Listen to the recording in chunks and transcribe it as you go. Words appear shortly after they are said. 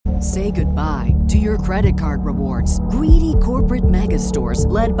Say goodbye to your credit card rewards. Greedy corporate mega stores,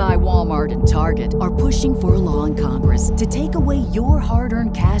 led by Walmart and Target, are pushing for a law in Congress to take away your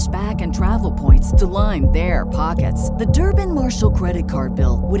hard-earned cash back and travel points to line their pockets. The Durbin-Marshall credit card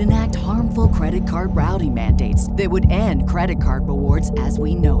bill would enact harmful credit card routing mandates that would end credit card rewards as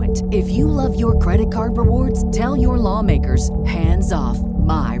we know it. If you love your credit card rewards, tell your lawmakers, hands off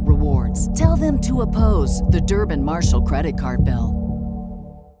my rewards. Tell them to oppose the Durbin-Marshall credit card bill.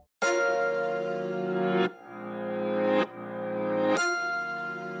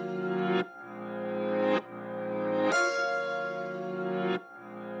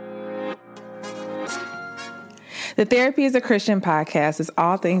 The Therapy is a Christian podcast is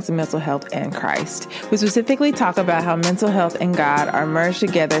all things mental health and Christ. We specifically talk about how mental health and God are merged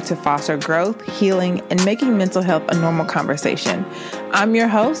together to foster growth, healing, and making mental health a normal conversation. I'm your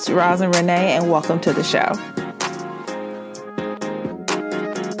host, Roslyn Renee, and welcome to the show.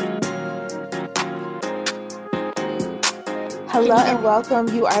 Hello and welcome.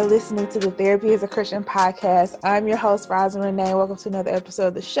 You are listening to the Therapy is a Christian podcast. I'm your host, Roslyn Renee. Welcome to another episode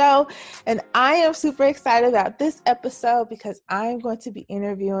of the show. And I am super excited about this episode because I'm going to be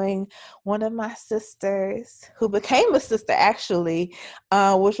interviewing one of my sisters who became a sister, actually,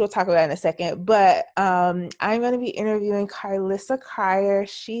 which we'll talk about in a second. But I'm going to be interviewing Carlissa Cryer.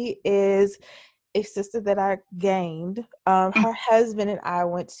 She is a sister that I gained. Her husband and I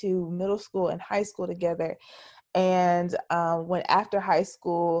went to middle school and high school together. And when after high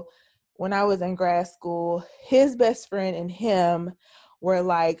school, when I was in grad school, his best friend and him were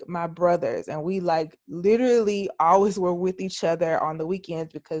like my brothers. And we like literally always were with each other on the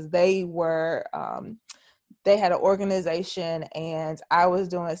weekends because they were, they had an organization and I was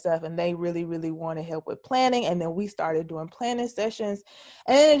doing stuff and they really, really wanted help with planning. And then we started doing planning sessions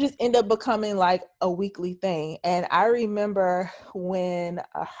and then it just ended up becoming like a weekly thing. And I remember when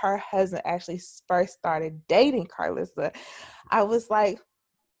her husband actually first started dating Carlissa, I was like,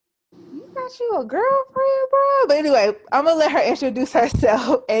 you got you a girlfriend, bro? But anyway, I'm going to let her introduce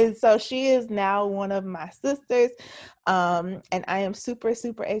herself. And so she is now one of my sisters. And I am super,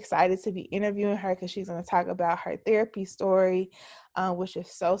 super excited to be interviewing her because she's going to talk about her therapy story, which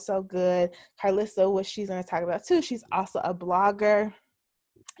is so, so good. Carlissa, what she's going to talk about too, she's also a blogger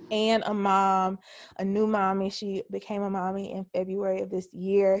and a mom, a new mommy. She became a mommy in February of this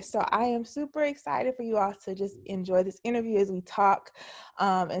year. So I am super excited for you all to just enjoy this interview as we talk.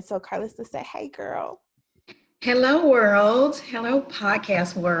 And so Carlissa, say, hey, girl. Hello, world. Hello,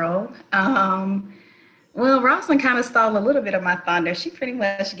 podcast world. Well, Rosalind kind of stole a little bit of my thunder. She pretty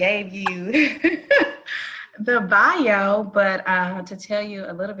much gave you the bio, but to tell you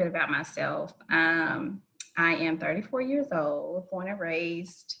a little bit about myself, I am 34 years old, born and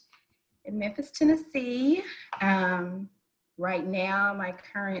raised in Memphis, Tennessee. Right now, my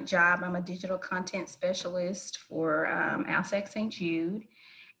current job, I'm a digital content specialist for Alsac St. Jude,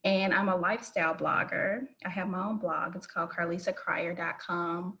 and I'm a lifestyle blogger. I have my own blog. It's called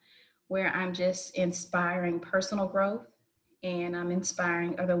carlissacryer.com, where I'm just inspiring personal growth, and I'm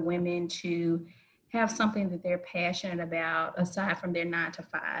inspiring other women to have something that they're passionate about aside from their 9 to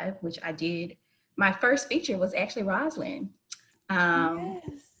 5, which I did. My first feature was actually Rosalind,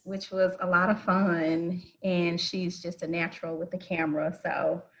 which was a lot of fun. And she's just a natural with the camera.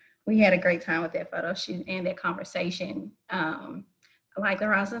 So we had a great time with that photo shoot and that conversation. Like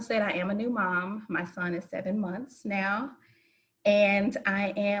Rosalind said, I am a new mom. My son is 7 months now. And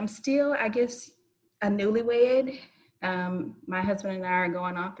I am still, I guess, a newlywed. My husband and I are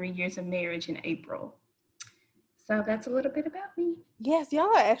going on 3 years of marriage in April. So that's a little bit about me. Yes,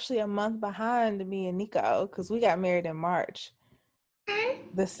 y'all are actually a month behind me and Nico because we got married in March. Okay.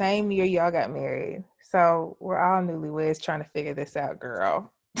 The same year y'all got married. So we're all newlyweds trying to figure this out,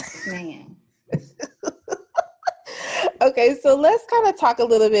 girl. Man. Okay, so let's kind of talk a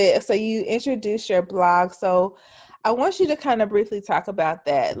little bit. So you introduced your blog. So I want you to kind of briefly talk about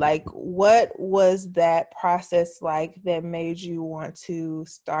that. Like, what was that process like that made you want to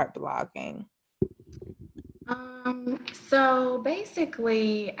start blogging? So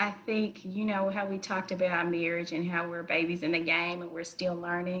basically, I think, you know, how we talked about marriage and how we're babies in the game and we're still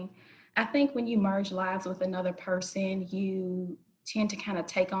learning. I think when you merge lives with another person, you tend to kind of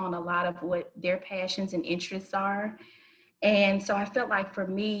take on a lot of what their passions and interests are. And so I felt like for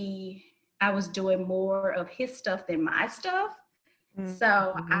me, I was doing more of his stuff than my stuff. Mm-hmm.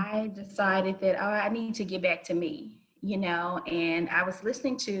 So I decided that, oh, I need to get back to me, you know, and I was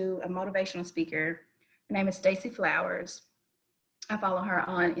listening to a motivational speaker. Her name is Stacey Flowers. I follow her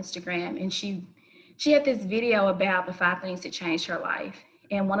on Instagram, and she had this video about the 5 things that changed her life.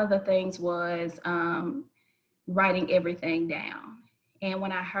 And one of the things was writing everything down. And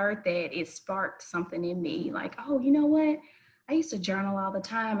when I heard that, it sparked something in me like, oh, you know what? I used to journal all the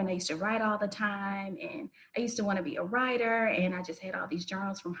time and I used to write all the time. And I used to want to be a writer. And I just had all these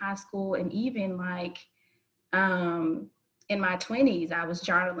journals from high school. And even like in my 20s, I was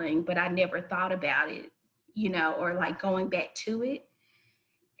journaling, but I never thought about it, or like going back to it.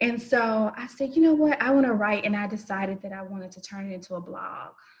 And so I said, you know what? I want to write. And I decided that I wanted to turn it into a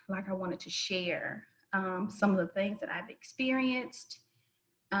blog. Like I wanted to share some of the things that I've experienced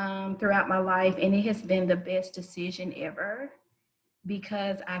throughout my life. And it has been the best decision ever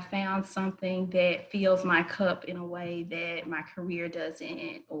because I found something that fills my cup in a way that my career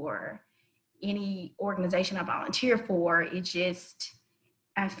doesn't, or any organization I volunteer for.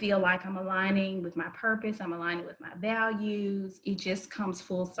 I feel like I'm aligning with my purpose. I'm aligning with my values. It just comes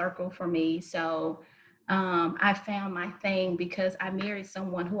full circle for me. So I found my thing because I married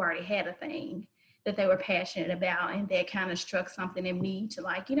someone who already had a thing that they were passionate about. And that kind of struck something in me to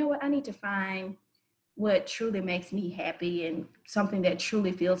like, you know what, I need to find what truly makes me happy and something that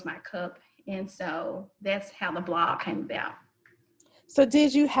truly fills my cup. And so that's how the blog came about. So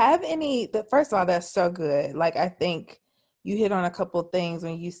did you have first of all, that's so good. Like, I think you hit on a couple of things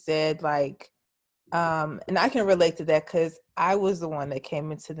when you said like, and I can relate to that because I was the one that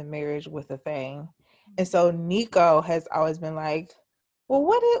came into the marriage with a thing. And so Nico has always been like, well,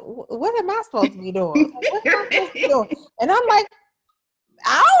 what am I supposed to be doing? Like, what am I supposed to be doing? And I'm like,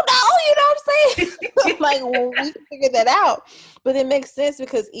 I don't know, you know what I'm saying? Like, well, we can figure that out. But it makes sense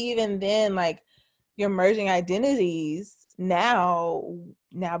because even then, like, you're merging identities now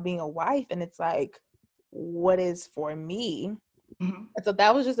being a wife, and it's like, what is for me? Mm-hmm. And so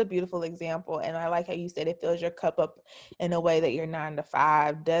that was just a beautiful example. And I like how you said it fills your cup up in a way that your 9 to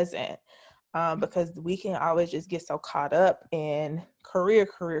 5 doesn't. Because we can always just get so caught up in career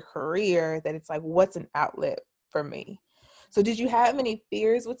that it's like, what's an outlet for me? So did you have any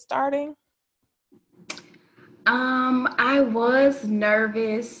fears with starting? I was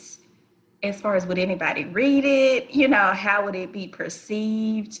nervous as far as would anybody read it, how would it be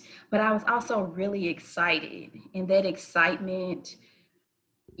perceived? But I was also really excited. And that excitement,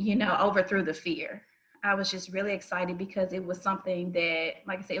 overthrew the fear. I was just really excited because it was something that,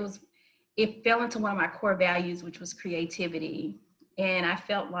 like I said, it fell into one of my core values, which was creativity. And I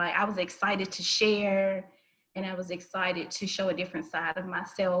felt like I was excited to share, and I was excited to show a different side of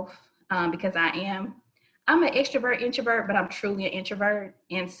myself because I'm an extrovert, introvert, but I'm truly an introvert.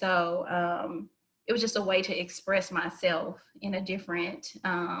 And so it was just a way to express myself in a different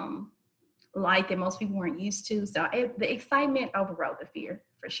light that most people weren't used to. So the excitement overrode the fear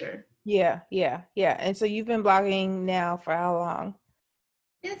for sure. Yeah. And so you've been blogging now for how long?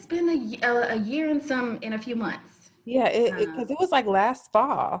 It's been a year and a few months. Yeah, because it was like last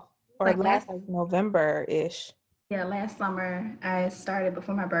fall or last November-ish. Yeah, last summer I started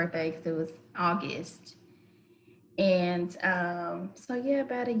before my birthday because it was August. And so yeah,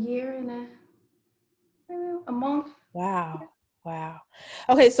 about a year and a month. Wow.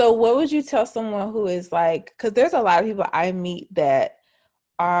 Okay, so what would you tell someone who is like, because there's a lot of people I meet that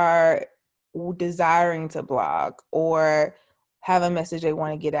are desiring to blog or have a message they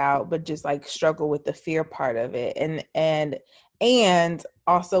want to get out, but just like struggle with the fear part of it. And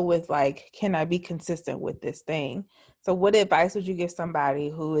also with like, can I be consistent with this thing? So what advice would you give somebody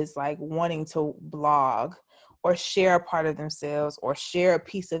who is like wanting to blog or share a part of themselves or share a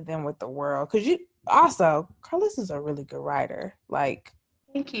piece of them with the world? Because you also, Carlissa's a really good writer. Like,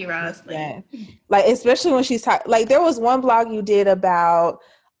 thank you, Roslyn. Like, especially when she's like, there was one blog you did about,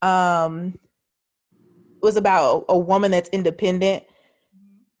 it was about a woman that's independent.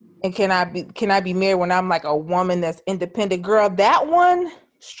 And can I be married when I'm like a woman that's independent? Girl, that one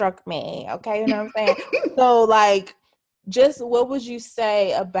struck me. Okay. You know what I'm saying? So like, just what would you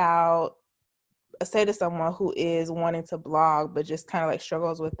say to someone who is wanting to blog, but just kind of like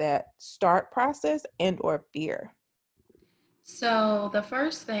struggles with that start process and or fear? So the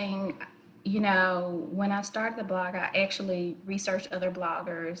first thing, when I started the blog, I actually researched other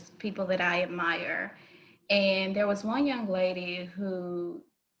bloggers, people that I admire. And there was one young lady who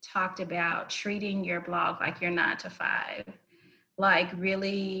talked about treating your blog like your 9 to 5, like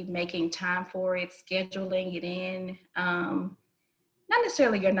really making time for it, scheduling it in, not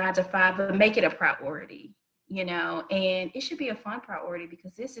necessarily your 9 to 5, but make it a priority, and it should be a fun priority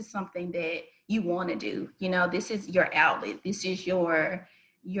because this is something that you want to do. This is your outlet. This is your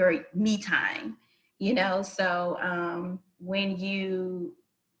me time, so when you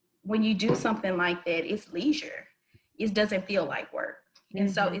do something like that, it's leisure. It doesn't feel like work. And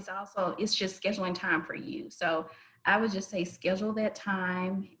so it's just scheduling time for you. So I would just say schedule that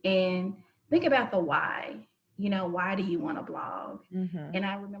time and think about the why. why do you want to blog? Mm-hmm. And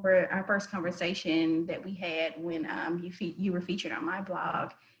I remember our first conversation that we had when you were featured on my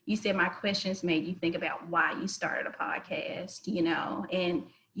blog. You said my questions made you think about why you started a podcast, and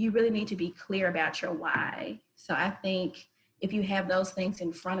you really need to be clear about your why. So I think if you have those things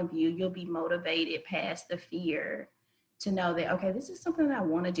in front of you, you'll be motivated past the fear to know that, okay, this is something that I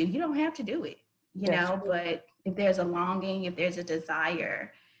want to do. You don't have to do it, but if there's a longing, if there's a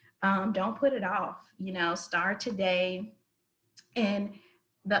desire, don't put it off, start today. And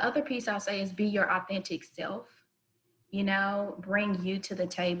the other piece I'll say is be your authentic self, bring you to the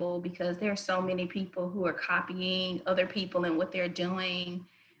table, because there are so many people who are copying other people and what they're doing.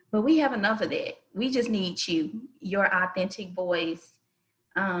 But we have enough of that. We just need you, your authentic voice.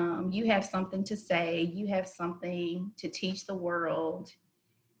 You have something to say, you have something to teach the world,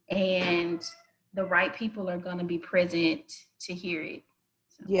 and the right people are going to be present to hear it.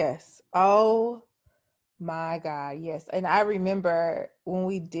 So. Yes. Oh my God, yes. And I remember when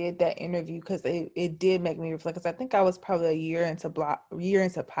we did that interview, because it did make me reflect, because I think I was probably a year into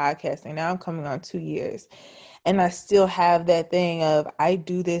podcasting. Now I'm coming on 2 years. And I still have that thing of, I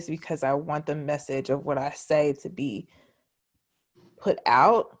do this because I want the message of what I say to be put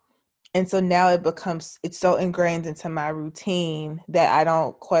out. And so now it's so ingrained into my routine that I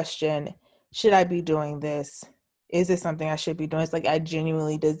don't question, should I be doing this? Is this something I should be doing? It's like I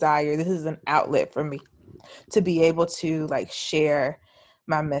genuinely desire, this is an outlet for me to be able to share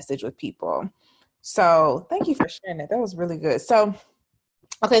my message with people. So thank you for sharing that. That was really good. So,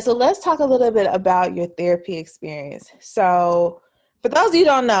 okay, so let's talk a little bit about your therapy experience. So for those of you who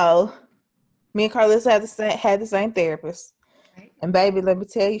don't know, me and Carlissa had the same therapist. Right. And baby, let me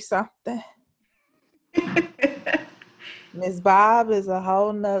tell you something. Ms. Bob is a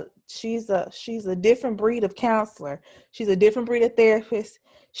whole nother, she's a different breed of counselor. She's a different breed of therapist.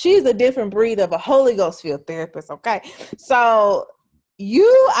 She's a different breed of a Holy Ghost filled therapist. Okay. So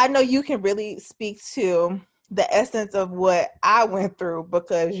I know you can really speak to the essence of what I went through,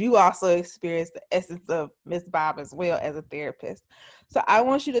 because you also experienced the essence of Ms. Bob as well as a therapist. So I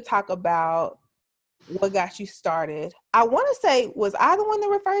want you to talk about what got you started. I want to say, was I the one that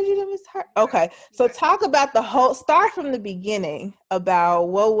referred you to Ms. Hurt? Okay. So talk about start from the beginning about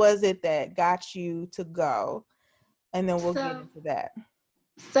what was it that got you to go, and then we'll get into that.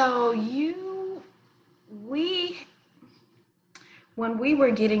 So when we were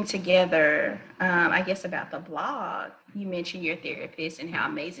getting together, I guess about the blog, you mentioned your therapist and how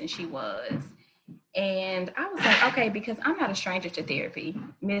amazing she was. And I was like, okay, because I'm not a stranger to therapy.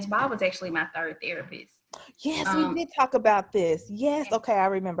 Ms. Bob was actually my third therapist. Yes, we did talk about this. Yes. Okay. I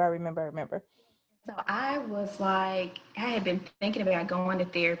remember. So I was like, I had been thinking about going to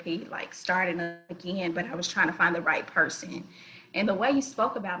therapy, starting again, but I was trying to find the right person. And the way you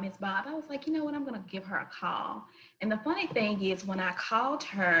spoke about Ms. Bob, I was like, you know what, I'm going to give her a call. And the funny thing is, when I called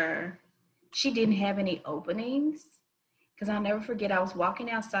her, she didn't have any openings. Because I'll never forget, I was walking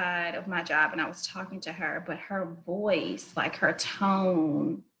outside of my job and I was talking to her, but her voice, her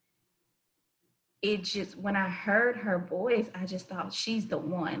tone, when I heard her voice, I just thought, she's the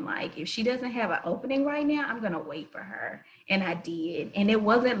one. If she doesn't have an opening right now, I'm going to wait for her. And I did. And it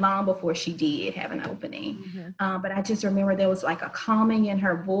wasn't long before she did have an opening. Mm-hmm. But I just remember there was a calming in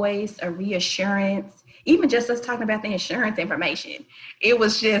her voice, a reassurance, even just us talking about the insurance information. It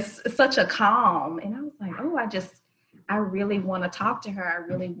was just such a calm. And I was like, oh, I really want to talk to her. I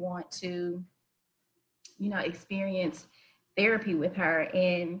really want to, experience therapy with her.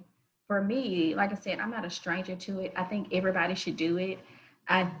 And for me, like I said, I'm not a stranger to it. I think everybody should do it.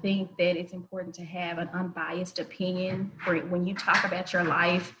 I think that it's important to have an unbiased opinion for when you talk about your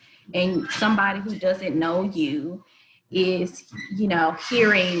life, and somebody who doesn't know you is,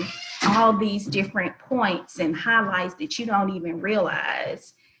 hearing all these different points and highlights that you don't even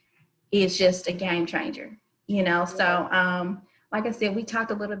realize is just a game changer. So like I said, we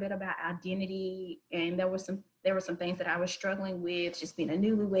talked a little bit about identity, and there were some things that I was struggling with, just being a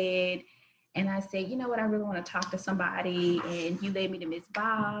newlywed. And I said, you know what, I really want to talk to somebody. And you led me to Ms.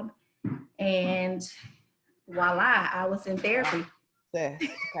 Bob, and voila, I was in therapy. Yes.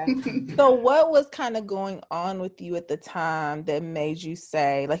 Okay. So what was kind of going on with you at the time that made you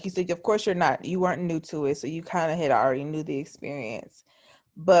say, like you said, of course you weren't new to it, so you kind of had already knew the experience.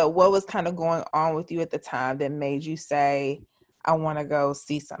 But what was kind of going on with you at the time that made you say, I want to go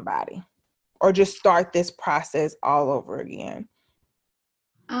see somebody, or just start this process all over again?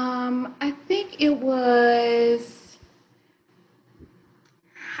 I think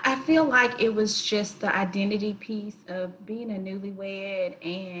I feel like it was just the identity piece of being a newlywed,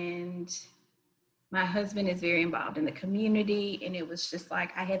 and my husband is very involved in the community. And it was just I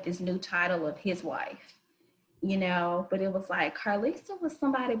had this new title of his wife. but it was like Carlisa was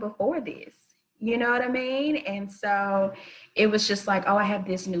somebody before this. You know what I mean? And so it was just like, oh, I have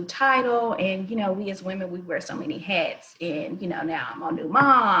this new title. And, we as women, we wear so many hats. And, now I'm a new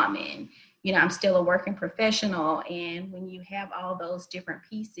mom and, I'm still a working professional. And when you have all those different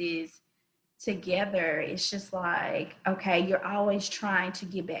pieces together, it's just like, okay, you're always trying to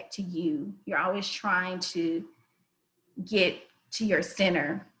get back to you. You're always trying to get to your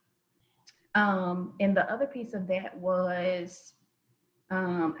center. And the other piece of that was,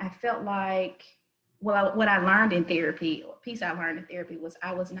 I felt like, what I learned in therapy, was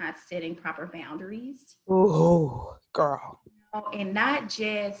I was not setting proper boundaries. Ooh, girl. And not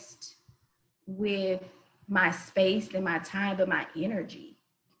just with my space and my time, but my energy,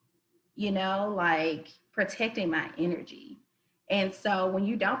 like protecting my energy. And so when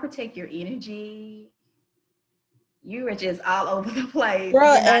you don't protect your energy, you are just all over the place. Girl,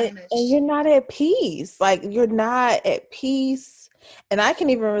 and you're not at peace. Like, you're not at peace. And I can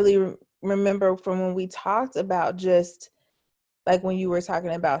even really remember from when we talked about, just like when you were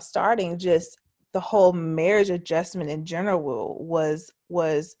talking about starting, just the whole marriage adjustment in general was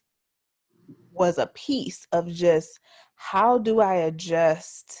a piece of just, how do I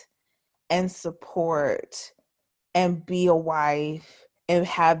adjust and support and be a wife and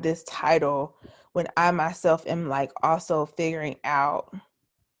have this title when I myself am like also figuring out,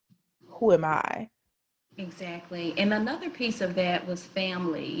 who am I? Exactly. And another piece of that was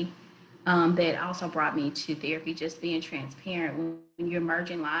family, that also brought me to therapy, just being transparent. When you're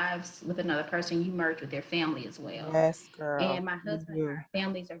merging lives with another person, you merge with their family as well. Yes, girl. And my husband and our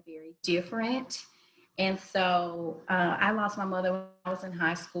families are very different. And so I lost my mother when I was in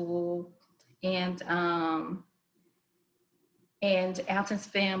high school. And Alton's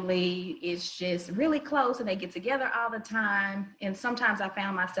family is just really close and they get together all the time. And sometimes I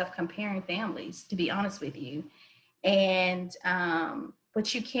found myself comparing families, to be honest with you. And,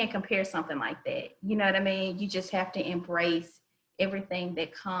 but you can't compare something like that. You know what I mean? You just have to embrace everything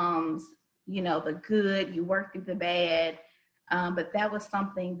that comes, the good, you work through the bad. But that was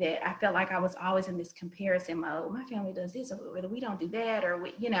something that I felt like I was always in this comparison mode. My family does this, or we don't do that, or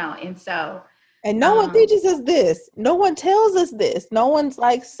and so. And no one teaches us this. No one tells us this. No one's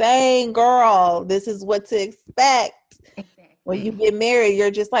like saying, girl, this is what to expect. Exactly. When you get married, you're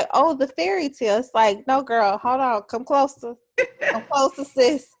just like, oh, the fairy tale. It's like, no, girl, hold on. Come closer. Come closer,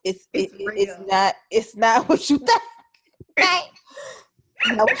 sis. It's not what you think.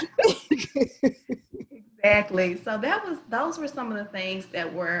 Not what you think. Exactly. So those were some of the things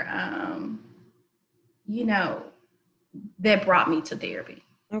that were, that brought me to therapy.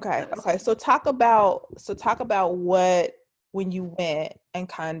 Okay. So talk about what, when you went and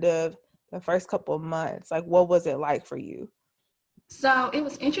kind of the first couple of months, like what was it like for you? So it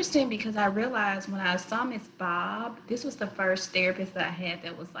was interesting because I realized when I saw Miss Bob, this was the first therapist that I had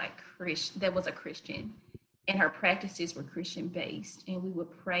that was like that was a Christian, and her practices were Christian based, and we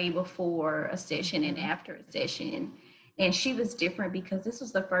would pray before a session and after a session. And she was different because this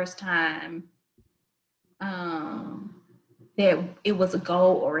was the first time that it was a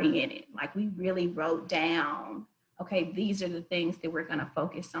goal oriented. Like, we really wrote down, okay, these are the things that we're going to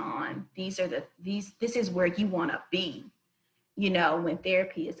focus on. This is where you want to be, when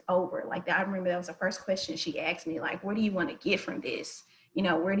therapy is over. Like, I remember that was the first question she asked me, like, what do you want to get from this?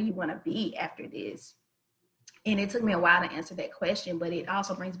 Where do you want to be after this? And it took me a while to answer that question, but it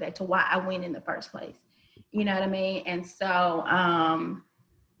also brings back to why I went in the first place. You know what I mean? And so,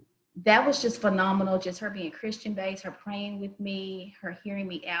 that was just phenomenal. Just her being Christian based, her praying with me, her hearing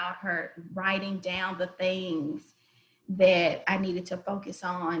me out, her writing down the things that I needed to focus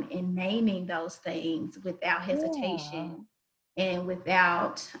on and naming those things without hesitation and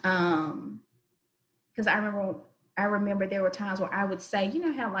without, because I remember there were times where I would say,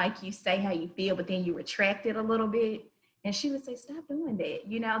 how like you say how you feel, but then you retract it a little bit. And she would say, stop doing that.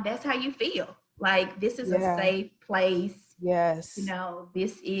 That's how you feel. Like, this is a safe place. Yes.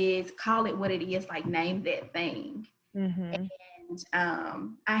 This is, call it what it is, like, name that thing. Mm-hmm.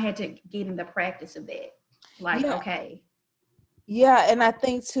 And I had to get in the practice of that. Like, okay. Yeah, and I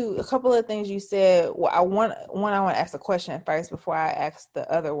think too, a couple of things you said. Well, I want to ask a question first before I ask the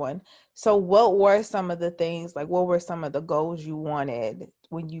other one. So what were some of the things, like what were some of the goals you wanted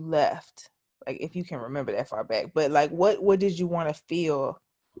when you left? Like, if you can remember that far back, but like what did you want to feel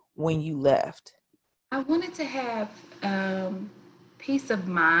when you left? I wanted to have peace of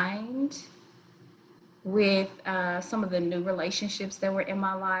mind with some of the new relationships that were in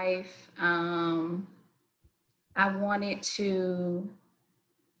my life. I wanted to,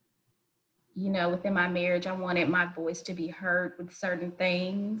 within my marriage, I wanted my voice to be heard with certain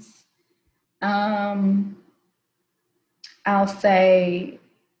things. I'll say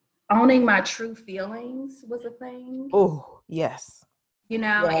owning my true feelings was a thing, Oh, yes. and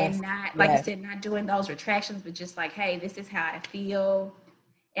Yes. not, like you Yes. said, not doing those retractions, but just like, hey, this is how I feel.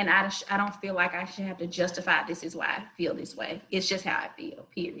 And I don't feel like I should have to justify this is why I feel this way. It's just how I feel,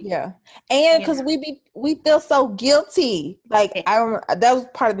 period. Yeah. And You because know, we feel so guilty. Like yeah. I remember, that was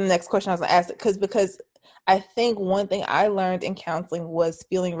part of the next question I was gonna ask, because I think one thing I learned in counseling was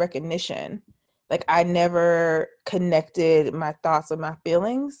feeling recognition. Like I never connected my thoughts with my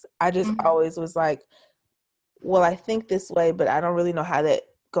feelings. I just Mhm. always was like, well, I think this way, but I don't really know how that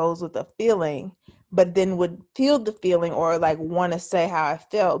goes with the feeling. But then would feel the feeling or like want to say how I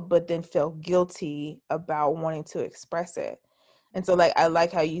felt, but then feel guilty about wanting to express it. And so, like, I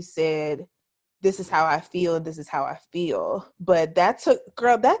like how you said, this is how I feel, this is how I feel. But that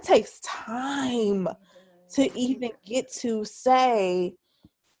takes time to It even get to say,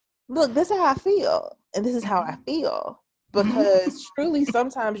 look, this is how I feel, and this is does. how I feel. Mhm. Because truly,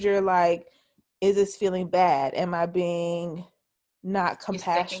 sometimes you're like, is this feeling bad? Am I being not You second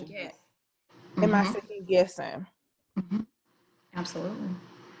compassionate? guess. Am I Hmm. second guessing? Hmm. Absolutely.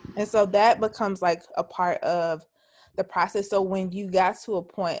 And so that becomes like a part of the process. So when you got to a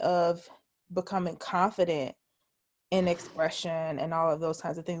point of becoming confident in expression and all of those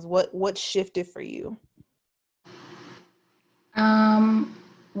kinds of things, what shifted for you? Um,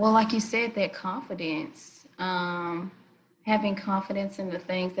 well, like you said, that confidence, having confidence in the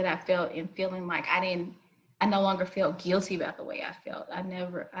things that I felt and feeling like I no longer felt guilty about the way I felt.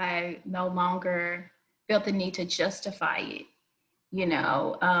 I no longer felt the need to justify it.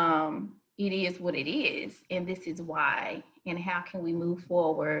 It is what it is, and this is why, and how can we move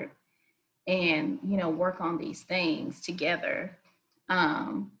forward and, work on these things together,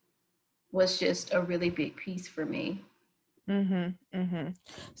 um, was just a really big piece for me.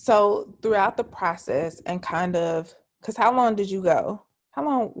 So throughout the process and kind of, because how long did you go? How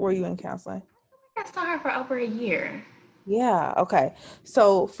long were you in counseling? I saw her for over a year. Yeah, okay.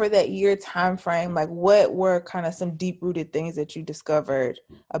 So for that year time frame, like what were kind of some deep rooted things that you discovered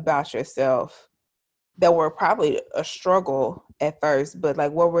about yourself that were probably a struggle at first, but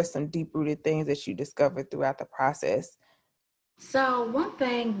like what were some deep rooted things that you discovered throughout the process? So one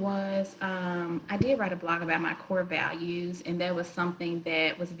thing was, I did write a blog about my core values, and that was something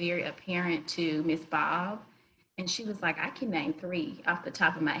that was very apparent to Miss Bob. And she was like, I can name three off the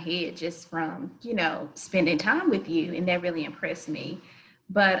top of my head just from, spending time with you. And that really impressed me.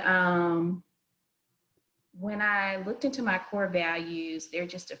 But when I looked into my core values, there are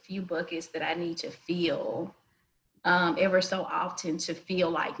just a few buckets that I need to feel ever so often to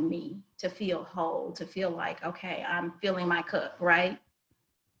feel like me, to feel whole, to feel like, okay, I'm filling my cup, right?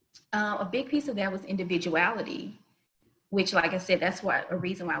 A big piece of that was individuality, which, like I said, that's what a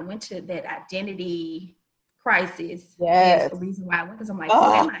reason why I went to that identity crisis is Yes. a reason why I went, because I'm like, who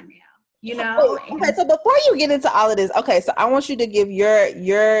Oh, am I now? wait, okay, And so before you get into all of this, okay, so I want you to give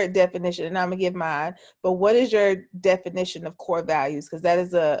your definition and I'm gonna give mine. But what is your definition of core values? Because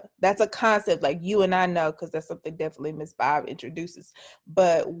that's a concept like you and I know, because that's something definitely Miss Bob introduces.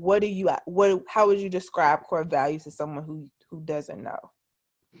 But how would you describe core values to someone who doesn't know?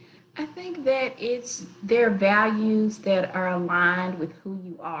 I think that it's their values that are aligned with who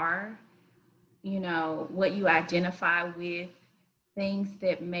you are, what you identify with, things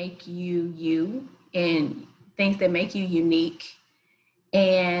that make you you, and things that make you unique.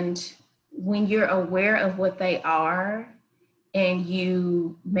 And when you're aware of what they are and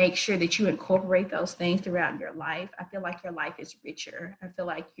you make sure that you incorporate those things throughout your life, I feel like your life is richer. I feel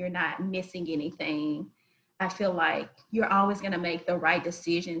like you're not missing anything. I feel like you're always going to make the right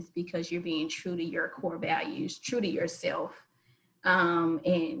decisions because you're being true to your core values, true to yourself.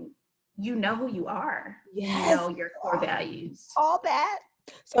 And you know who you are. You Yes. know your core values. All that.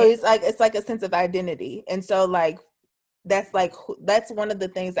 So Yeah. it's like a sense of identity. And so that's one of the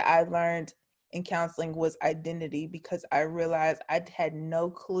things that I learned in counseling was identity, because I realized I had no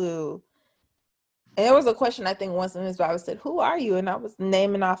clue. And there was a question I think once in this Bible said, "Who are you?" And I was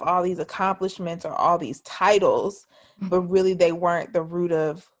naming off all these accomplishments or all these titles, but really they weren't the root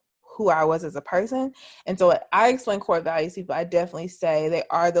of who I was as a person. And so I explain core values to people. I definitely say they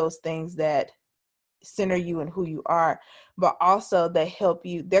are those things that center you and who you are, but also they help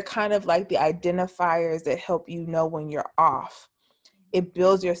you. They're kind of like the identifiers that help you know when you're off. It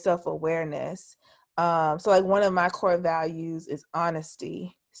builds your self-awareness. So like one of my core values is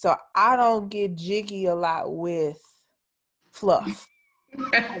honesty. So I don't get jiggy a lot with fluff.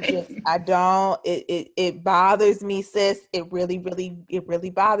 I don't, it bothers me, sis. It really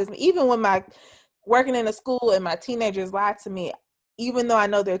bothers me. Even when my working in a school and my teenagers lied to me, even though I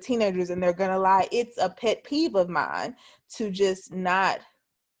know they're teenagers and they're gonna lie, it's a pet peeve of mine to just not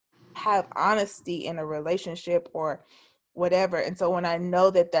have honesty in a relationship or whatever. And so when I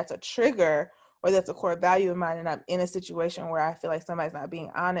know that that's a trigger or that's a core value of mine, and I'm in a situation where I feel like somebody's not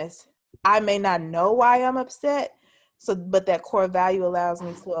being honest, I may not know why I'm upset. So, but that core value allows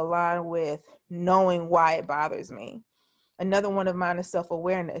me to align with knowing why it bothers me. Another one of mine is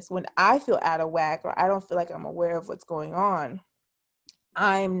self-awareness. When I feel out of whack or I don't feel like I'm aware of what's going on,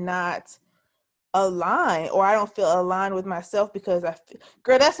 I'm not aligned, or I don't feel aligned with myself because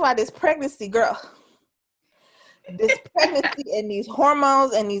girl, that's why this pregnancy and these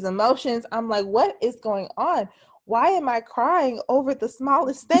hormones and these emotions, I'm like, what is going on? Why am I crying over the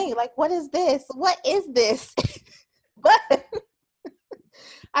smallest thing? Like, what is this? But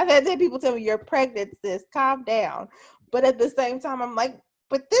I've had people tell me, you're pregnant, sis, calm down. But at the same time, I'm like,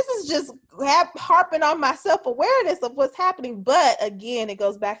 but this is just harping on my self-awareness of what's happening. But again, it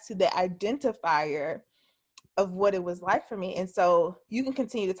goes back to the identifier of what it was like for me. And so you can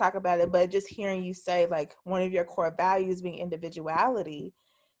continue to talk about it, but just hearing you say like one of your core values being individuality,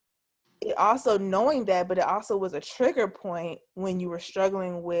 it also knowing that, but it also was a trigger point when you were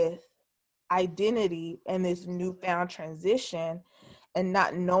struggling with identity and this newfound transition and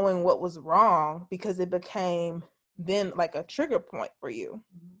not knowing what was wrong, because it became then like a trigger point for you.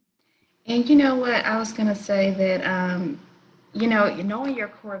 And you know what? I was going to say that, knowing your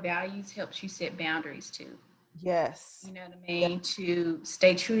core values helps you set boundaries too. Yes. You know what I mean? Yes. To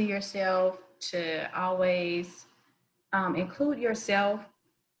stay true to yourself, to always include yourself.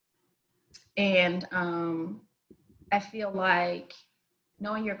 And I feel like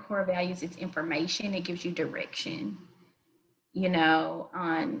knowing your core values is information. It gives you direction,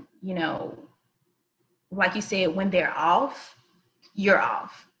 like you said, when they're off, you're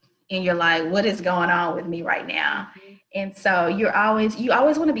off. And you're like, what is going on with me right now? Mm-hmm. And so you always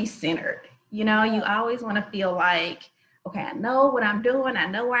want to be centered. You always want to feel like, okay, I know what I'm doing. I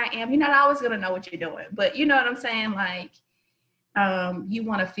know where I am. You're not always going to know what you're doing, but you know what I'm saying? Like, you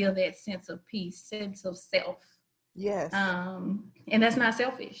want to feel that sense of peace, sense of self. Yes. And that's not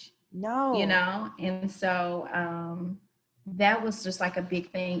selfish. No. And so that was just like a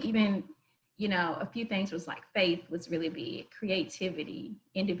big thing. Even, a few things was like faith was really big, creativity,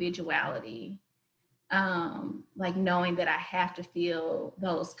 individuality, like knowing that I have to fill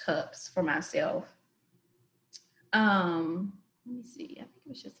those cups for myself. Let me see, I think it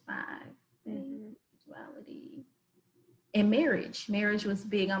was just 5. Individuality. And marriage was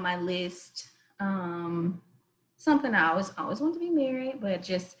big on my list. Something I always wanted to be married, but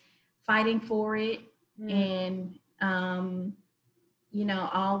just fighting for it. And,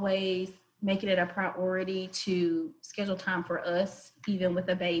 always making it a priority to schedule time for us, even with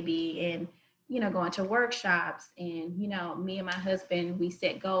a baby, and, going to workshops. And, me and my husband, we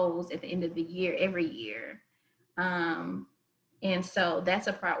set goals at the end of the year, every year. And so that's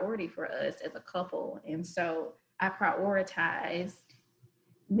a priority for us as a couple. And so I prioritize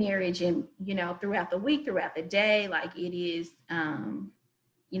marriage and, throughout the week, throughout the day, like it is, me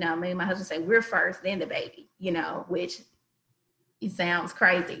and my husband say we're first, then the baby, which it sounds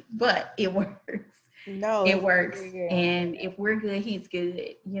crazy, but it works. No, it works. And if we're good, he's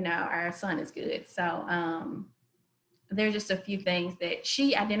good, our son is good. So there's just a few things that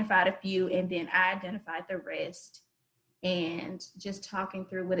she identified a few, and then I identified the rest. And just talking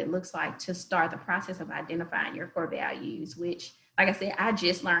through what it looks like to start the process of identifying your core values, which, like I said, I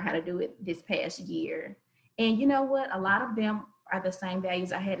just learned how to do it this past year. And you know what? A lot of them are the same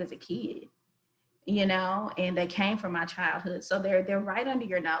values I had as a kid, and they came from my childhood. So they're right under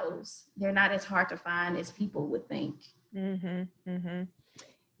your nose. They're not as hard to find as people would think.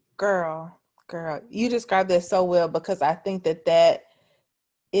 Girl, you described this so well, because I think that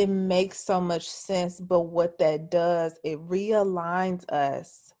it makes so much sense. But what that does, it realigns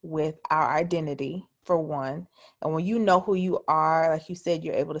us with our identity, for one. And when you know who you are, like you said,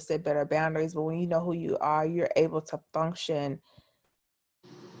 you're able to set better boundaries. But when you know who you are, you're able to function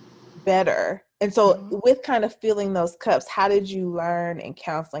better. And so with kind of filling those cups, how did you learn in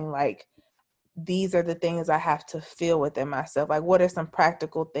counseling, like, these are the things I have to feel within myself? Like, what are some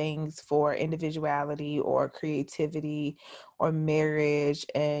practical things for individuality or creativity or marriage?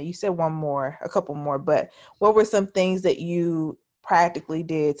 And you said a couple more, but what were some things that you practically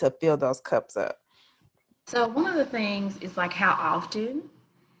did to fill those cups up? So one of the things is like how often.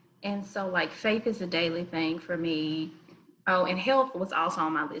 And so like faith is a daily thing for me. Oh, and health was also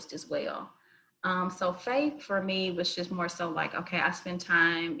on my list as well. So faith for me was just more so like, okay, I spend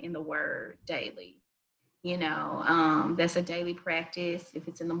time in the word daily. That's a daily practice. If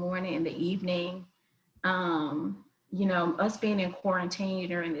it's in the morning, in the evening, us being in quarantine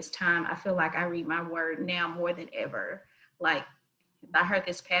during this time, I feel like I read my word now more than ever. Like I heard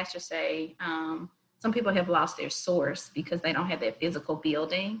this pastor say, some people have lost their source because they don't have that physical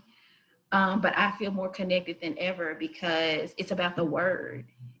building. But I feel more connected than ever because it's about the word,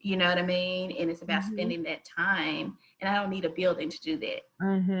 you know what I mean? And it's about spending that time. And I don't need a building to do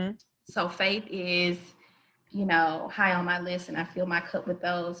that. So faith is, high on my list, and I fill my cup with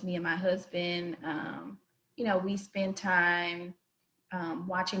those. Me and my husband, we spend time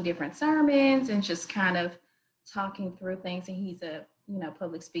watching different sermons and just kind of talking through things. And he's a,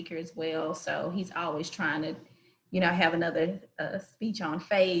 public speaker as well. So he's always trying to, have another speech on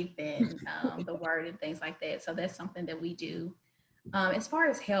faith and the word and things like that. So that's something that we do. As far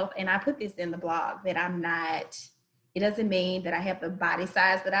as health, and I put this in the blog, that it doesn't mean that I have the body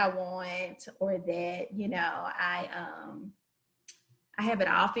size that I want, or that, I have it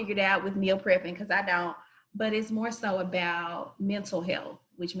all figured out with meal prepping, because I don't, but it's more so about mental health,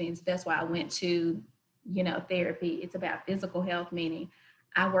 which means that's why I went to, therapy. It's about physical health, meaning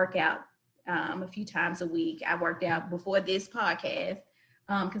I work out a few times a week. I worked out before this podcast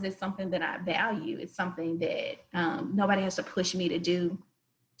because it's something that I value. It's something that nobody has to push me to do.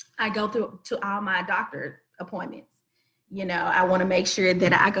 I go to all my doctor appointments. I want to make sure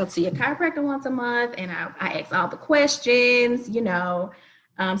that I go see a chiropractor once a month, and I ask all the questions,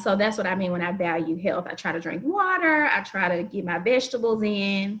 so that's what I mean when I value health. I try to drink water. I try to get my vegetables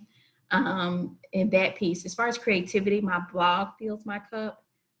in that piece. As far as creativity, my blog fills my cup.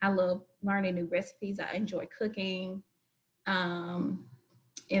 I love learning new recipes. I enjoy cooking and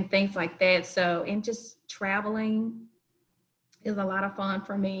things like that. So, and just traveling is a lot of fun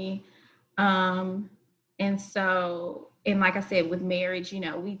for me. And like I said, with marriage,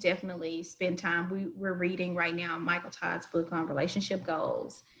 we definitely spend time. We're reading right now Michael Todd's book on relationship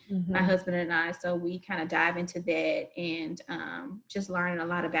goals, my husband and I. So we kind of dive into that and just learning a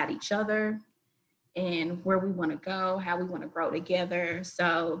lot about each other and where we want to go, how we want to grow together.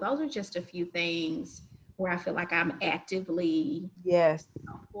 So those are just a few things where I feel like I'm actively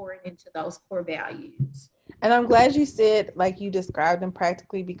pouring into those core values. And I'm glad you said, like, you described them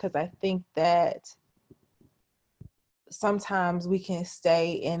practically, because I think that sometimes we can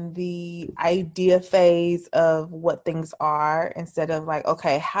stay in the idea phase of what things are instead of like,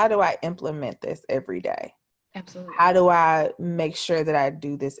 okay, how do I implement this every day? Absolutely. How do I make sure that I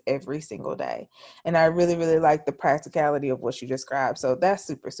do this every single day? And I really, really like the practicality of what you described. So that's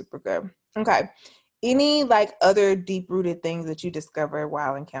super, super good. Okay. Any like other deep-rooted things that you discovered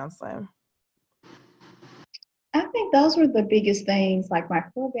while in counseling? I think those were the biggest things, like my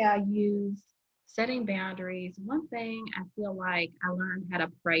core values, setting boundaries. One thing I feel like I learned how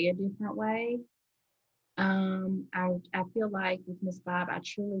to pray a different way. I feel like with Miss Bob, I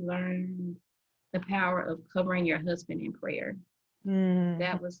truly learned the power of covering your husband in prayer.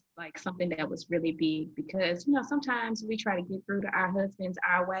 That was like something that was really big, because sometimes we try to get through to our husbands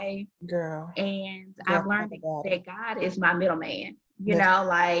our way. Girl. And I've learned that God is my middleman.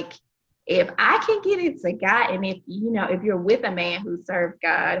 Like if I can get it to God, and if you're with a man who serves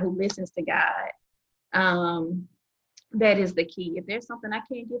God, who listens to God, that is the key. If there's something I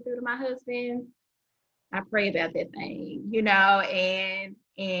can't get through to my husband, I pray about that thing,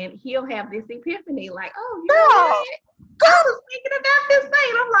 and he'll have this epiphany, like, oh, I was thinking about this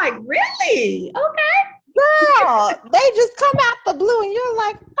thing. I'm like, really? Okay. Girl, they just come out the blue and you're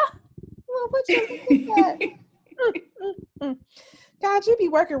like, oh, well, what you look at? God, you be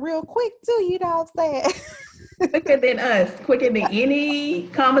working real quick too, you know what I'm saying? Quicker than us, quicker than any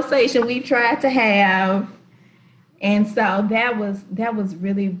conversation we've tried to have. And so that was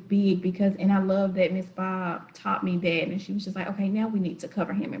really big, because, and I love that Miss Bob taught me that. And she was just like, okay, now we need to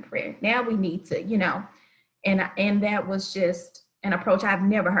cover him in prayer. Now we need to, and that was just an approach I've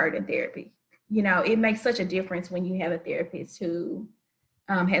never heard in therapy. It makes such a difference when you have a therapist who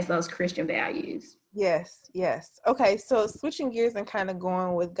has those Christian values. Yes. Okay, so switching gears and kind of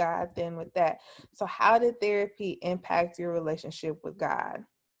going with God then with that. So how did therapy impact your relationship with God?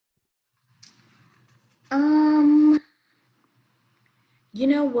 You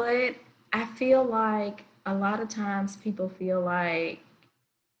know what? I feel like a lot of times people feel like,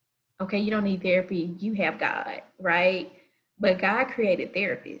 okay, you don't need therapy, you have God, right? But God created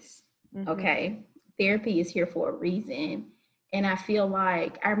therapists, okay? Therapy is here for a reason. And I feel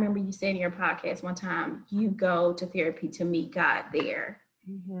like, I remember you said in your podcast one time, you go to therapy to meet God there.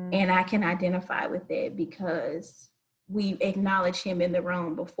 And I can identify with that, because we acknowledge him in the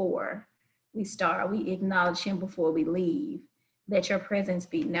room before we start. We acknowledge him before we leave. Let your presence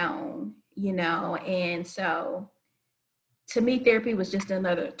be known, And so to me, therapy was just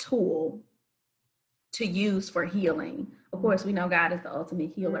another tool to use for healing. Of course, we know God is the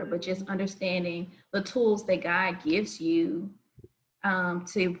ultimate healer, but just understanding the tools that God gives you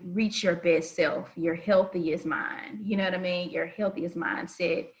to reach your best self, your healthiest mind, you know what I mean? Your healthiest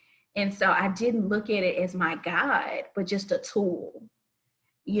mindset. And so I didn't look at it as my guide, but just a tool,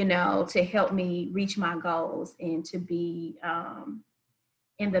 you know, to help me reach my goals and to be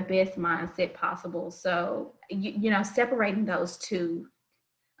in the best mindset possible. So, you know, separating those two,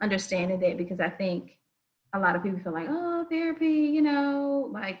 understanding that, because I think a lot of people feel like, oh, therapy, you know,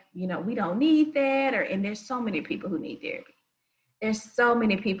 like, you know, we don't need that. And there's so many people who need therapy. There's so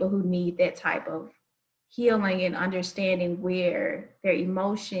many people who need that type of healing and understanding where their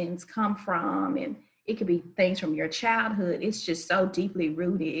emotions come from. And it could be things from your childhood. It's just so deeply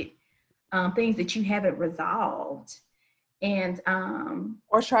rooted, things that you haven't resolved. And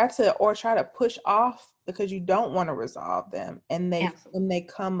or try to push off because you don't want to resolve them, and they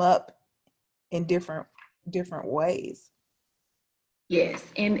come up in different ways. Yes.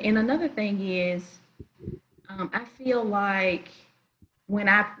 And another thing is, I feel like when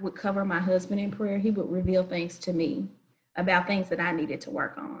I would cover my husband in prayer, he would reveal things to me about things that I needed to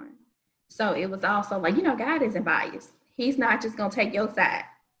work on. So it was also like, you know, God isn't biased. He's not just going to take your side.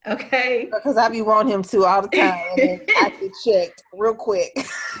 Okay. Because I be wanting him to all the time. And I get checked real quick.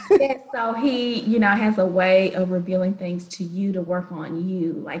 Yeah, so he, you know, has a way of revealing things to you to work on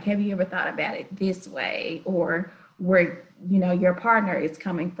you. Like, have you ever thought about it this way? Or where, you know, your partner is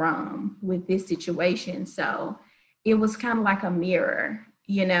coming from with this situation. So it was kind of like a mirror,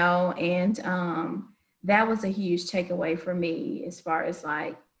 you know, and that was a huge takeaway for me as far as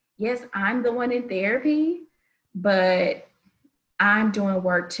like, yes, I'm the one in therapy, but I'm doing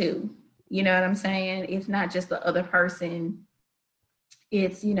work too. You know what I'm saying? It's not just the other person.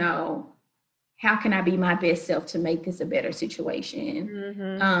 It's, you know, how can I be my best self to make this a better situation?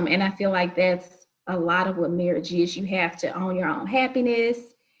 Mm-hmm. And I feel like that's a lot of what marriage is. You have to own your own happiness.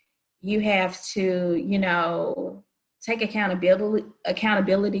 You have to, you know, take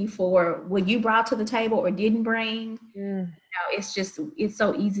accountability for what you brought to the table or didn't bring. You know, it's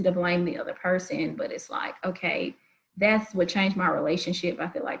so easy to blame the other person, but it's like, okay, that's what changed my relationship. I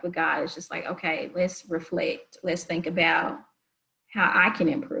feel like with God, it's just like, okay, let's reflect. Let's think about how I can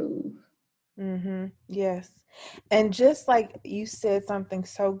improve. Mm-hmm. Yes. And just like you said something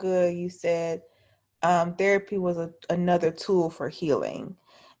so good, you said therapy was another tool for healing.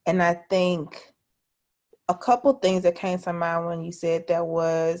 And I think a couple things that came to mind when you said that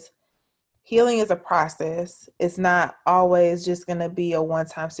was healing is a process. It's not always just going to be a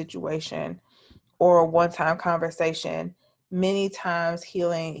one-time situation or a one-time conversation. Many times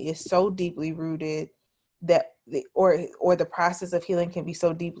healing is so deeply rooted that the process of healing can be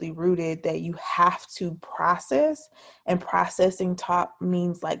so deeply rooted that you have to process, and processing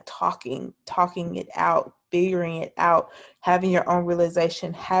means like talking it out, figuring it out, having your own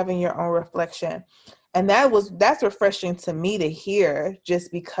realization, having your own reflection. And that's refreshing to me to hear,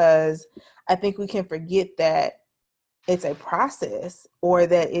 just because I think we can forget that it's a process, or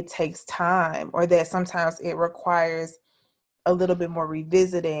that it takes time, or that sometimes it requires a little bit more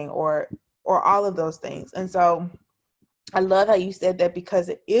revisiting or all of those things. And so I love how you said that, because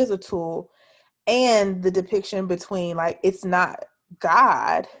it is a tool, and the depiction between like, it's not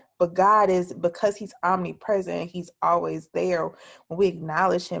God, but God is, because he's omnipresent, he's always there. When we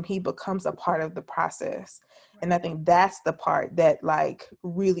acknowledge him, he becomes a part of the process. And I think that's the part that like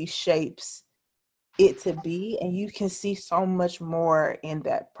really shapes it to be, and you can see so much more in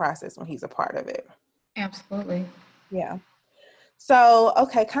that process when he's a part of it. Absolutely. Yeah. So,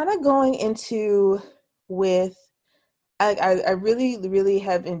 okay, kind of going into with, I really, really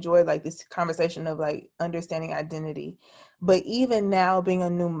have enjoyed like this conversation of like understanding identity, but even now being a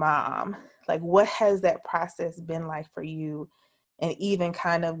new mom, like what has that process been like for you, and even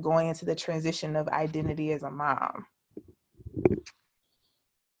kind of going into the transition of identity as a mom?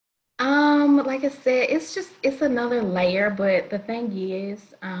 Like I said, it's another layer, but the thing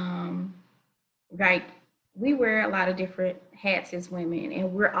is, like we wear a lot of different hats as women,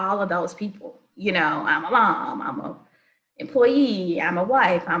 and we're all of those people. You know, I'm a mom, I'm a employee, I'm a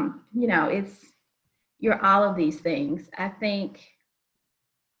wife, you know, you're all of these things. I think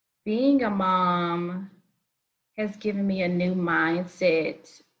being a mom has given me a new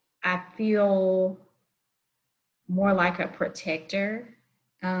mindset. I feel more like a protector.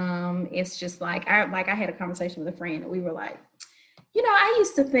 It's just like I had a conversation with a friend, and we were like, you know, I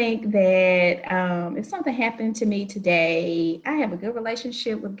used to think that if something happened to me today, I have a good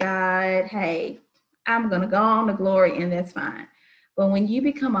relationship with God. Hey, I'm going to go on to glory, and that's fine. But when you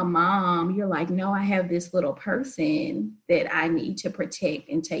become a mom, you're like, no, I have this little person that I need to protect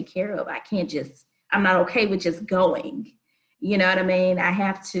and take care of. I I'm not okay with just going. You know what I mean? I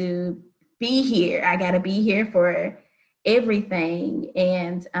have to be here. I got to be here for everything.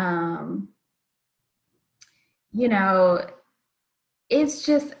 And, you know, it's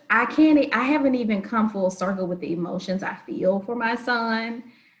just, I haven't even come full circle with the emotions I feel for my son.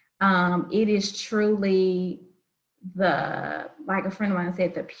 It is truly like a friend of mine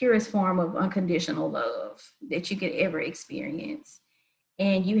said, the purest form of unconditional love that you could ever experience.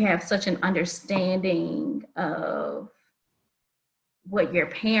 And you have such an understanding of what your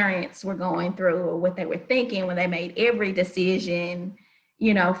parents were going through or what they were thinking when they made every decision,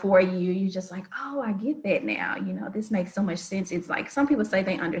 you know, for you. You're just like, oh, I get that now. You know, this makes so much sense. It's like some people say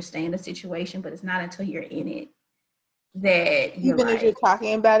they understand the situation, but it's not until you're in it that you're even like, if you're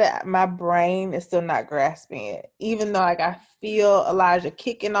talking about it, my brain is still not grasping it. Even though like I feel Elijah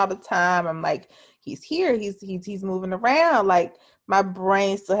kicking all the time, I'm like, he's here, he's moving around. Like my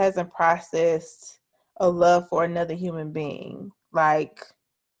brain still hasn't processed a love for another human being. Like,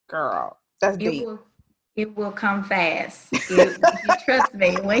 girl, that's deep. It will come fast. You trust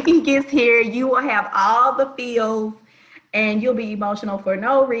me. When he gets here, you will have all the feels and you'll be emotional for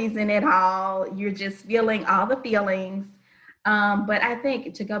no reason at all. You're just feeling all the feelings. But I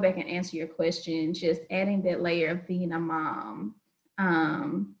think to go back and answer your question, just adding that layer of being a mom,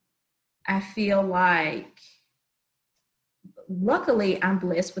 I feel like luckily I'm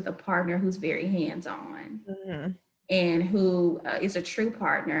blessed with a partner who's very hands-on. Mm-hmm. And who is a true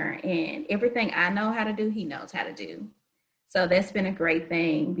partner, and everything I know how to do, he knows how to do. So that's been a great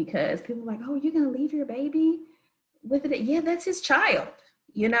thing because people are like, oh, you're going to leave your baby with it? Yeah, that's his child.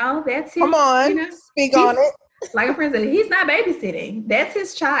 You know, that's his. Come on, you know, speak on it. Like a friend said, he's not babysitting. That's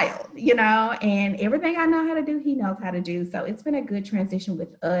his child, you know, and everything I know how to do, he knows how to do. So it's been a good transition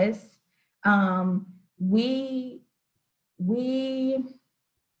with us. We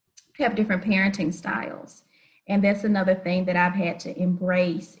have different parenting styles. And that's another thing that I've had to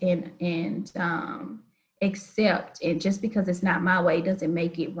embrace and accept. And just because it's not my way doesn't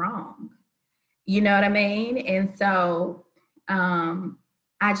make it wrong. You know what I mean? And so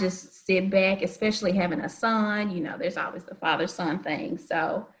I just sit back, especially having a son, you know, there's always the father-son thing.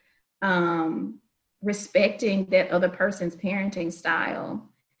 So respecting that other person's parenting style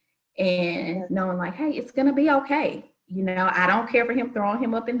and knowing like, hey, it's going to be okay. You know, I don't care for him throwing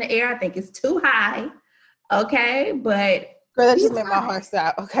him up in the air. I think it's too high. Okay, but girl, that just made my heart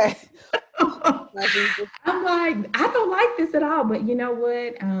stop. Okay. I'm like, I don't like this at all, but you know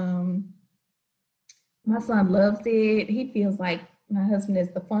what? My son loves it. He feels like my husband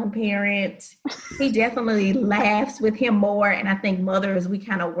is the fun parent. He definitely laughs with him more, and I think mothers, we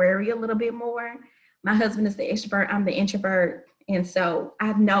kind of worry a little bit more. My husband is the extrovert, I'm the introvert, and so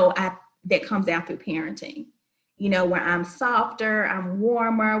I know that comes out through parenting. You know, where I'm softer, I'm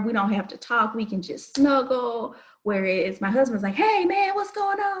warmer, we don't have to talk, we can just snuggle. Whereas my husband's like, hey man, what's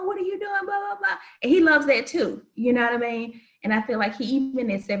going on? What are you doing? Blah, blah, blah. And he loves that too. You know what I mean? And I feel like even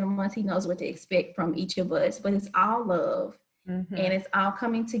at 7 months, he knows what to expect from each of us, but it's all love and it's all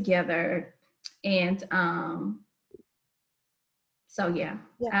coming together. And so, yeah,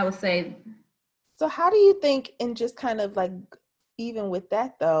 I would say. So how do you think, and just kind of like, even with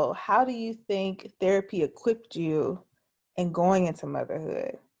that though, how do you think therapy equipped you in going into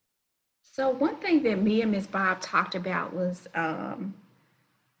motherhood? So one thing that me and Ms. Bob talked about was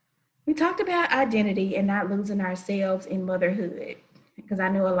we talked about identity and not losing ourselves in motherhood. Because I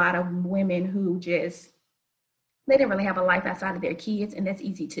know a lot of women who they didn't really have a life outside of their kids, and that's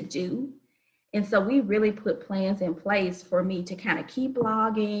easy to do. And so we really put plans in place for me to kind of keep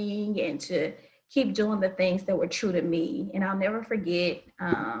blogging and to keep doing the things that were true to me. And I'll never forget,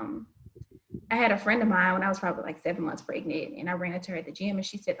 I had a friend of mine when I was probably like 7 months pregnant, and I ran into her at the gym and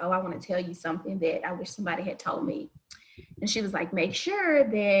she said, oh, I want to tell you something that I wish somebody had told me. And she was like, make sure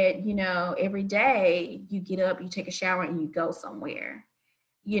that, you know, every day you get up, you take a shower and you go somewhere,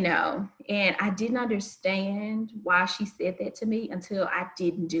 you know. And I didn't understand why she said that to me until I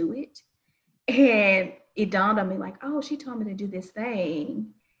didn't do it. And it dawned on me like, oh, she told me to do this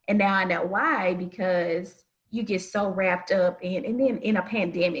thing. And now I know why, because you get so wrapped up and then in a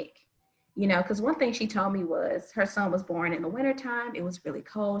pandemic, you know, because one thing she told me was her son was born in the wintertime. It was really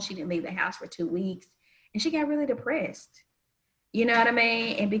cold. She didn't leave the house for 2 weeks and she got really depressed. You know what I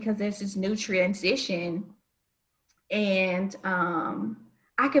mean? And because there's this new transition and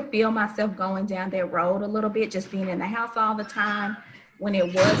I could feel myself going down that road a little bit, just being in the house all the time. When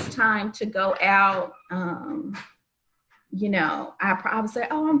it was time to go out, you know, I would say,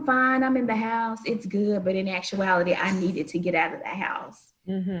 oh, I'm fine. I'm in the house. It's good. But in actuality, I needed to get out of the house.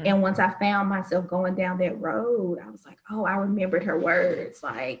 Mm-hmm. And once I found myself going down that road, I was like, oh, I remembered her words.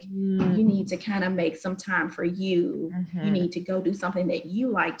 Like, you need to kind of make some time for you. Mm-hmm. You need to go do something that you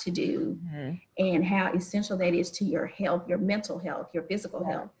like to do, Mm-hmm. and how essential that is to your health, your mental health, your physical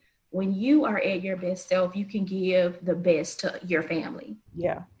Yeah. health. When you are at your best self, you can give the best to your family.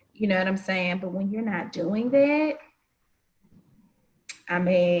 Yeah. You know what I'm saying? But when you're not doing that, I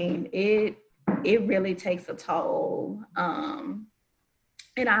mean, it really takes a toll.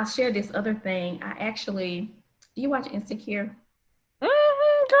 And I'll share this other thing. I actually, do you watch Insecure?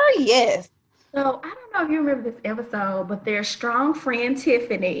 Mm-hmm. Girl, yes. So I don't know if you remember this episode, but their strong friend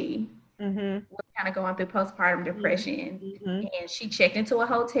Tiffany Mm-hmm. was kind of going through postpartum depression, Mm-hmm. and she checked into a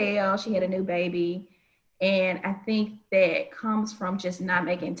hotel. She had a new baby. And I think that comes from just not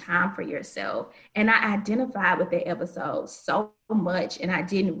making time for yourself. And I identified with that episode so much, and I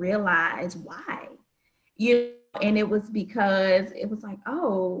didn't realize why. And it was because it was like,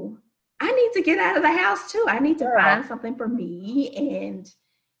 oh, I need to get out of the house too. I need to Girl. find something for me and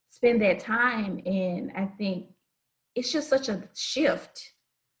spend that time. And I think it's just such a shift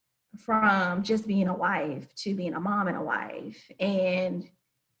from just being a wife to being a mom and a wife. And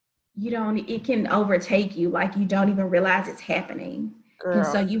it can overtake you, like you don't even realize it's happening. And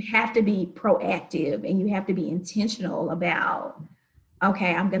so Girl. you have to be proactive, and you have to be intentional about,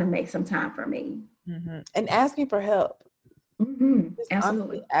 okay, I'm going to make some time for me. Mm-hmm. And asking for help. Just Absolutely.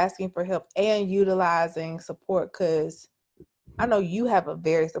 honestly asking for help and utilizing support, because I know you have a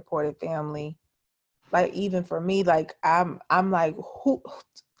very supportive family. Like, even for me, like I'm like,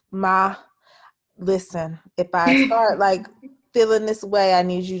 listen, if I start like feeling this way, I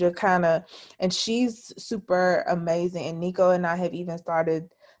need you to kind of, and she's super amazing. And Nico and I have even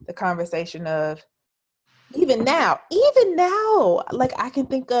started the conversation of, even now, like I can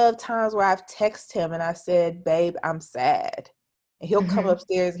think of times where I've texted him and I said, babe, I'm sad. And he'll come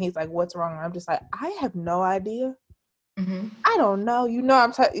upstairs and he's like, what's wrong? And I'm just like, I have no idea. I don't know.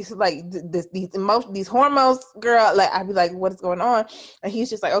 I'm talking. It's like these emotions, these hormones, girl. Like, I'd be like, what is going on? And he's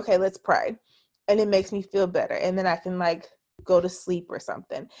just like, okay, let's pray. And it makes me feel better. And then I can like go to sleep or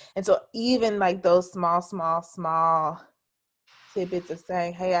something. And so even like those small tidbits of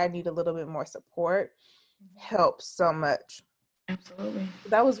saying, hey, I need a little bit more support helps so much. Absolutely.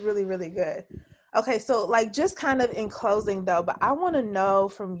 That was really, really good. Okay, so like just kind of in closing though, but I want to know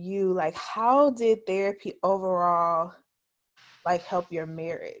from you, like, how did therapy overall like help your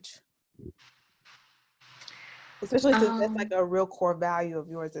marriage? Especially since that's like a real core value of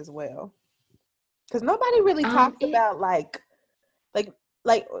yours as well. Because nobody really talks about like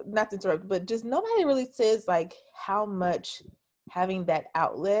not to interrupt, but just nobody really says like how much having that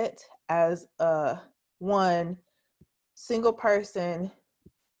outlet as a one single person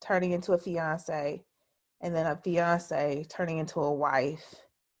turning into a fiance, and then a fiance turning into a wife.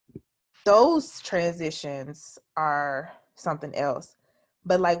 Those transitions are something else.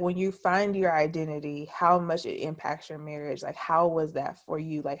 But like when you find your identity, how much it impacts your marriage. Like, how was that for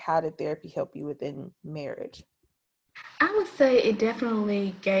you? Like, how did therapy help you within marriage? I would say it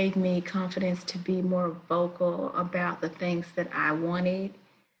definitely gave me confidence to be more vocal about the things that I wanted,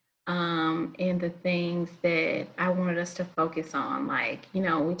 and the things that I wanted us to focus on. Like,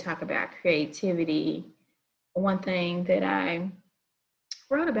 we talk about creativity. One thing that I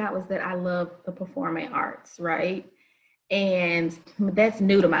wrote about was that I love the performing arts, right? And that's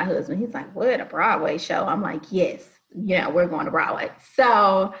new to my husband. He's like, what, a Broadway show? I'm like, yes, we're going to Broadway.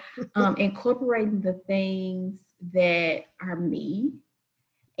 So incorporating the things that are me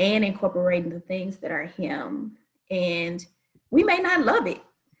and incorporating the things that are him. And we may not love it.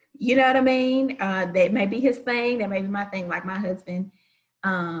 You know what I mean? That may be his thing. That may be my thing, like my husband.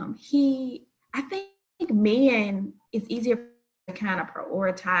 I think men, it's easier to kind of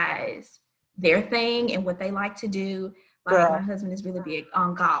prioritize their thing and what they like to do. Like, my husband is really big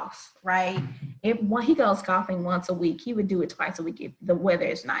on golf, right? He goes golfing once a week. He would do it twice a week if the weather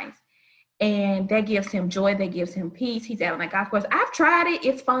is nice. And that gives him joy. That gives him peace. He's out on the golf course. I've tried it.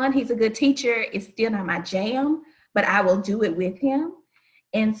 It's fun. He's a good teacher. It's still not my jam, but I will do it with him.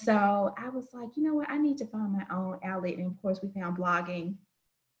 And so I was like, you know what? I need to find my own outlet. And of course, we found blogging.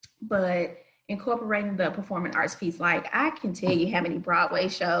 But incorporating the performing arts piece, like, I can tell you how many Broadway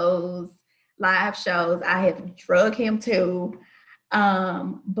shows, live shows I have drug him to.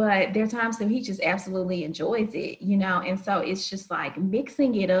 But there are times that he just absolutely enjoys it, and so it's just like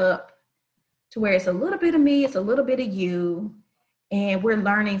mixing it up to where it's a little bit of me, it's a little bit of you, and we're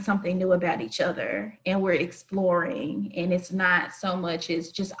learning something new about each other, and we're exploring, and it's not so much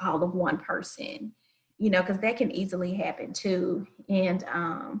as just all of one person, because that can easily happen too. And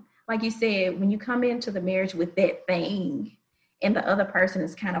like you said, when you come into the marriage with that thing and the other person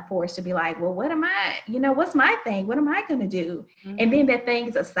is kind of forced to be like, well, what am I, what's my thing? What am I going to do? Mm-hmm. And then that thing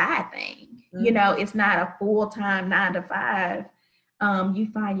is a side thing. Mm-hmm. It's not a full-time 9 to 5.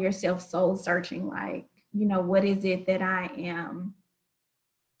 You find yourself soul searching, like, what is it that I am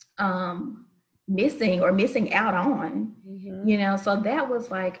missing out on? Mm-hmm. So that was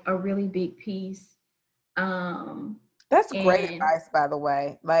like a really big piece. That's great advice, by the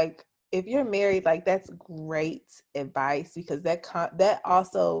way. Like, if you're married, like, that's great advice, because that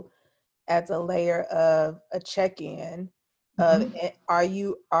also adds a layer of a check-in of,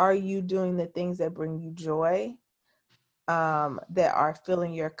 mm-hmm. are you doing the things that bring you joy, that are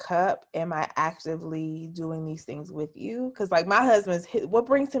filling your cup? Am I actively doing these things with you? Because, like, my husband's, what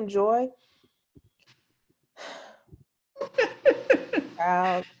brings him joy?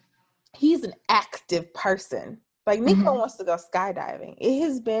 He's an active person. Like, Nico mm-hmm. wants to go skydiving. It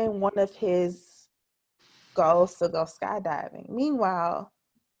has been one of his goals to go skydiving. Meanwhile,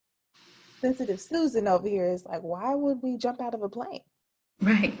 sensitive Susan over here is like, why would we jump out of a plane?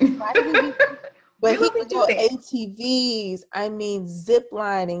 Right. Why do we But he would do ATVs, zip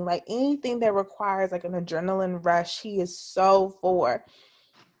lining, like anything that requires like an adrenaline rush, he is so for.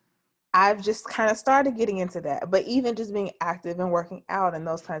 I've just kind of started getting into that. But even just being active and working out and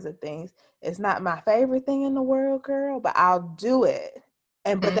those kinds of things, it's not my favorite thing in the world, girl, but I'll do it.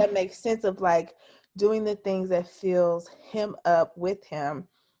 But that makes sense of like doing the things that fills him up with him.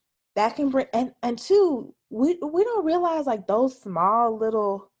 That can bring, and two, we don't realize like those small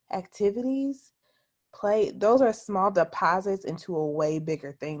little activities those are small deposits into a way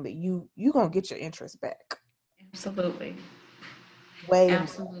bigger thing that you gonna get your interest back. Absolutely.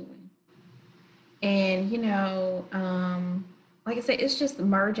 Absolutely. And, like I said, it's just the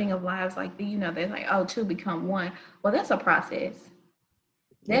merging of lives. Like, they're like, two become one. Well, that's a process.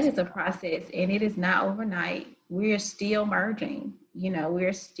 That is a process, and it is not overnight. We're still merging.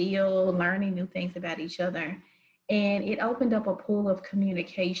 We're still learning new things about each other. And it opened up a pool of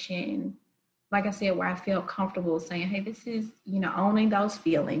communication, like I said, where I felt comfortable saying, hey, this is, owning those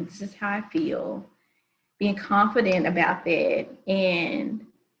feelings. This is how I feel. Being confident about that. And,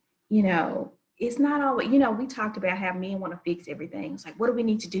 it's not always, we talked about how men want to fix everything. It's like, what do we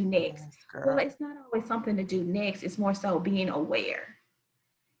need to do next? Yes, well, it's not always something to do next. It's more so being aware.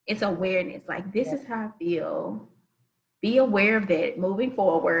 It's awareness. Like, this is how I feel. Be aware of that moving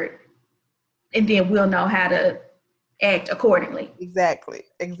forward. And then we'll know how to act accordingly. Exactly.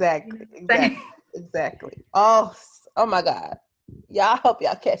 Oh my God. I hope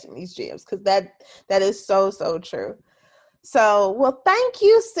y'all catching these gems, because that is so true. So, well, thank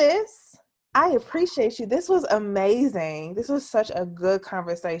you, sis. I appreciate you. This was amazing. This was such a good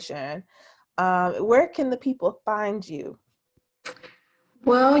conversation. Where can the people find you?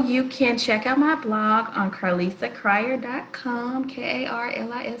 Well, you can check out my blog on KarlisaCryer.com,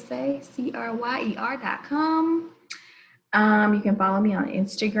 KarlisaCryer.com. You can follow me on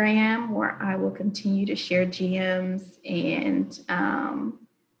Instagram, where I will continue to share gems, and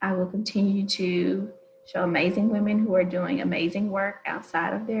I will continue to show amazing women who are doing amazing work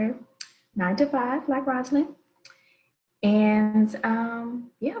outside of their 9 to 5, like Rosalind. And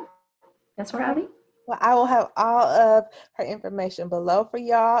that's where I'll be. Well, I will have all of her information below for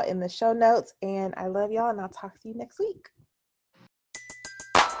y'all in the show notes. And I love y'all, and I'll talk to you next week.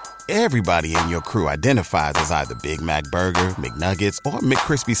 Everybody in your crew identifies as either Big Mac Burger, McNuggets, or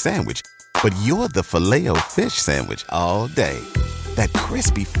McCrispy Sandwich. But you're the Filet-O-Fish Sandwich all day. That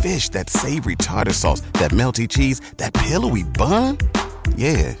crispy fish, that savory tartar sauce, that melty cheese, that pillowy bun.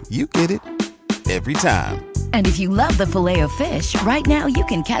 Yeah, you get it. Every time. And if you love the Filet-O-Fish, right now you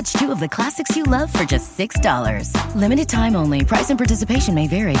can catch 2 of the classics you love for just $6. Limited time only. Price and participation may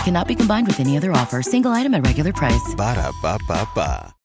vary. Cannot be combined with any other offer. Single item at regular price. Ba-da-ba-ba-ba.